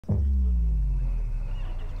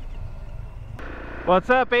What's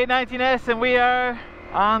up, 819S, and we are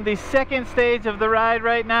on the second stage of the ride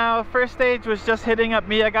right now. First stage was just hitting up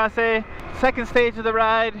Miyagase. Second stage of the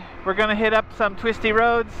ride, we're gonna hit up some twisty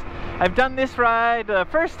roads. I've done this ride, the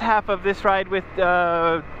first half of this ride with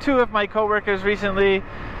two of my coworkers recently.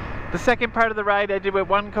 The second part of the ride I did with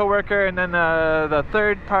one coworker, and then the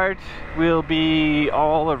third part will be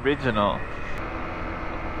all original.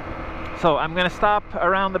 So I'm gonna stop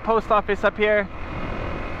around the post office up here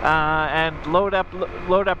and load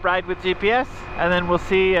up ride with GPS, and then we'll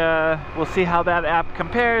see how that app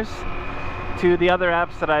compares to the other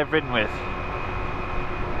apps that I've ridden with.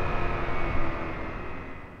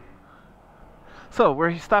 So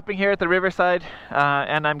we're stopping here at the riverside,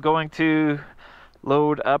 and I'm going to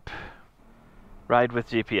load up ride with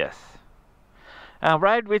GPS.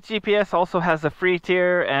 Ride with GPS also has a free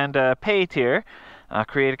tier and a pay tier.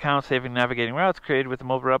 Create account, saving navigating routes created with the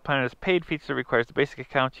mobile route planner is paid feature that requires the basic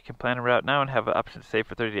account. You can plan a route now and have an option to save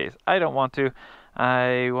for 30 days. I don't want to.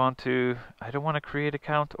 I don't want to create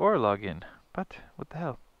account or log in. But what the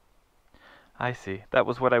hell? I see. That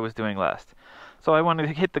was what I was doing last. So I wanted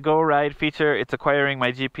to hit the Go Ride feature. It's acquiring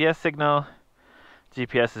my GPS signal.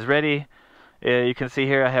 GPS is ready. You can see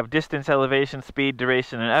here I have distance, elevation, speed,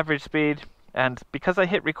 duration, and average speed. And because I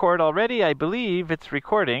hit record already, I believe it's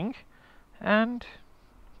recording. And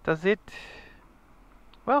does it?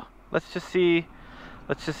 Well, let's just see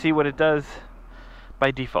what it does by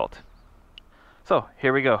default. So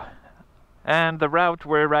here we go. And the route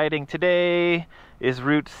we're riding today is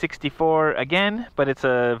Route 64 again, but it's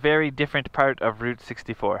a very different part of Route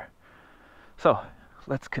 64. So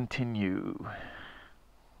let's continue.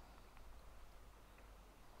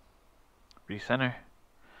 Recenter.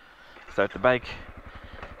 Start the bike,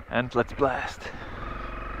 and let's blast.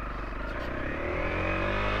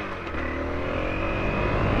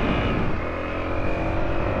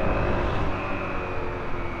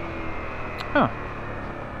 Huh.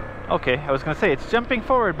 Okay, I was going to say it's jumping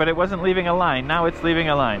forward, but it wasn't leaving a line. Now it's leaving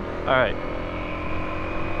a line. All right.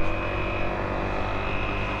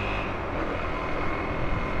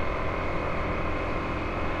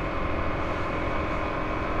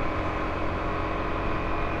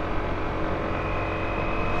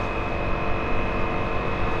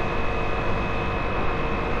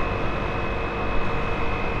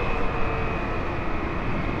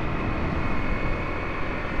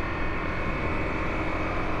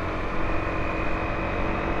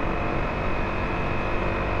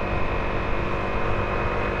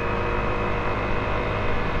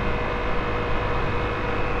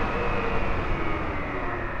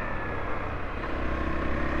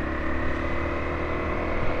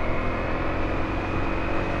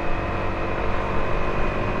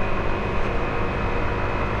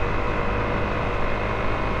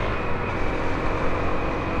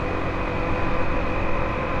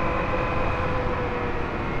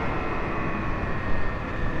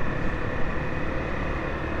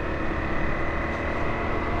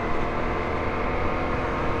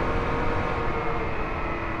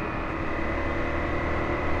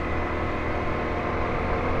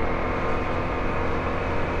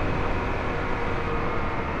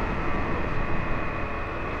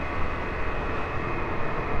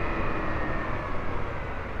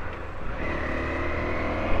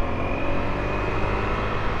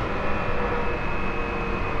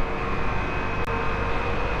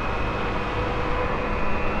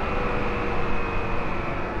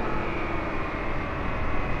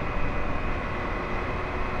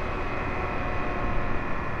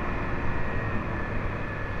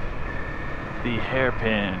 The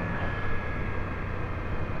hairpin.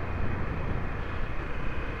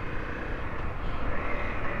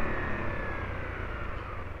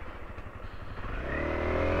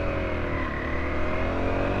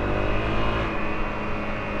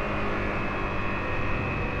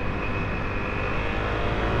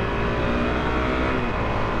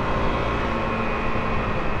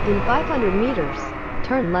 In 500 meters,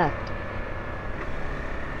 turn left.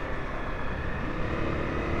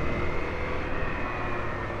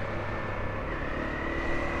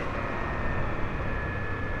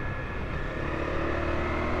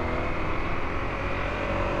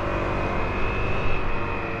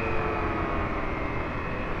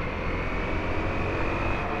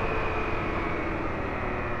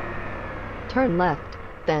 Turn left,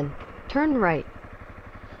 then turn right.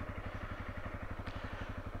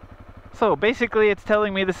 So basically it's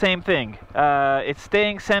telling me the same thing. It's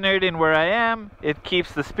staying centered in where I am. It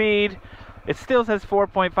keeps the speed. It still says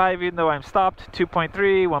 4.5 even though I'm stopped. 2.3,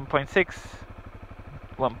 1.6,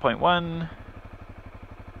 1.1,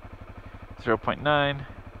 0.9.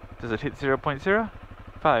 Does it hit 0.0?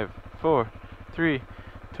 5, 4, 3,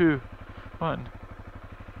 2, 1.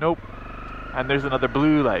 Nope. And there's another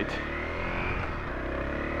blue light.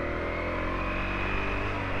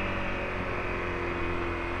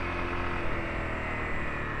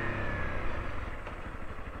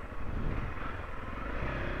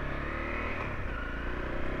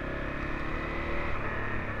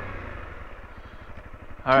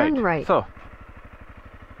 Turn right. So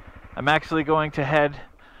I'm actually going to head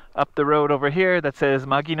up the road over here that says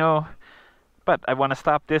Magino, but I want to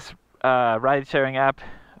stop this ride-sharing app,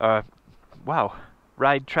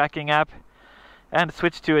 ride tracking app, and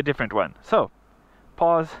switch to a different one. So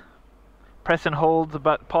pause, press and hold the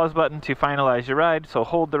pause button to finalize your ride. So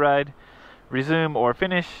hold the ride, resume or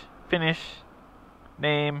finish,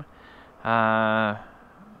 name,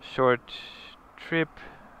 short trip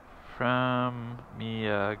from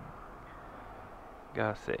Miyagase,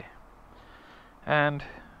 and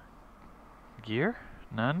gear,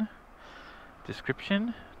 none,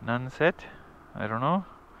 description, none set, I don't know,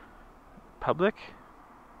 public,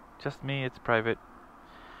 just me, it's private,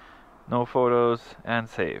 no photos, and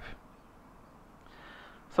save.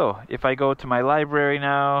 So if I go to my library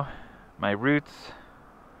now, my routes,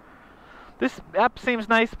 this app seems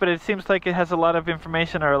nice, but it seems like it has a lot of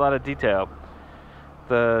information or a lot of detail.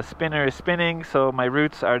 The spinner is spinning, so my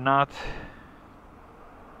routes are not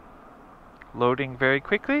loading very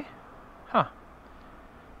quickly. Huh.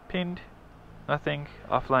 Pinned, nothing,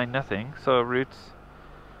 offline, nothing. So routes.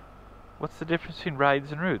 What's the difference between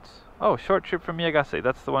rides and routes? Oh, short trip from Miyagase.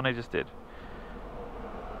 That's the one I just did.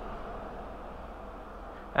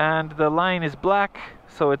 And the line is black,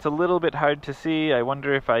 so it's a little bit hard to see. I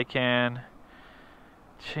wonder if I can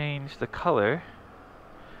change the color.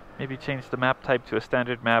 Maybe change the map type to a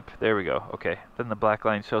standard map. There we go. Okay, then the black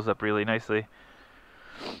line shows up really nicely.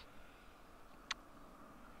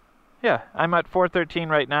 Yeah, I'm at 413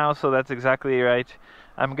 right now, so that's exactly right.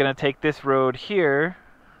 I'm gonna take this road here.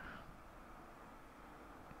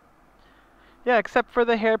 Yeah, except for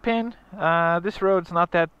the hairpin. This road's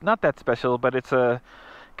not that special, but it's a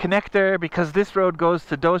connector because this road goes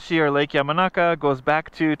to Doshi or Lake Yamanaka, goes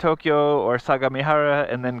back to Tokyo or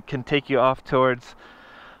Sagamihara, and then can take you off towards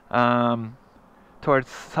Sagami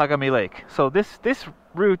Lake. So this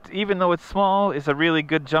route, even though it's small, is a really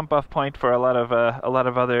good jump-off point for a lot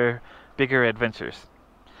of other bigger adventures.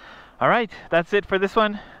 All right, that's it for this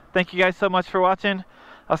one. Thank you guys so much for watching.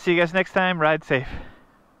 I'll see you guys next time. Ride safe.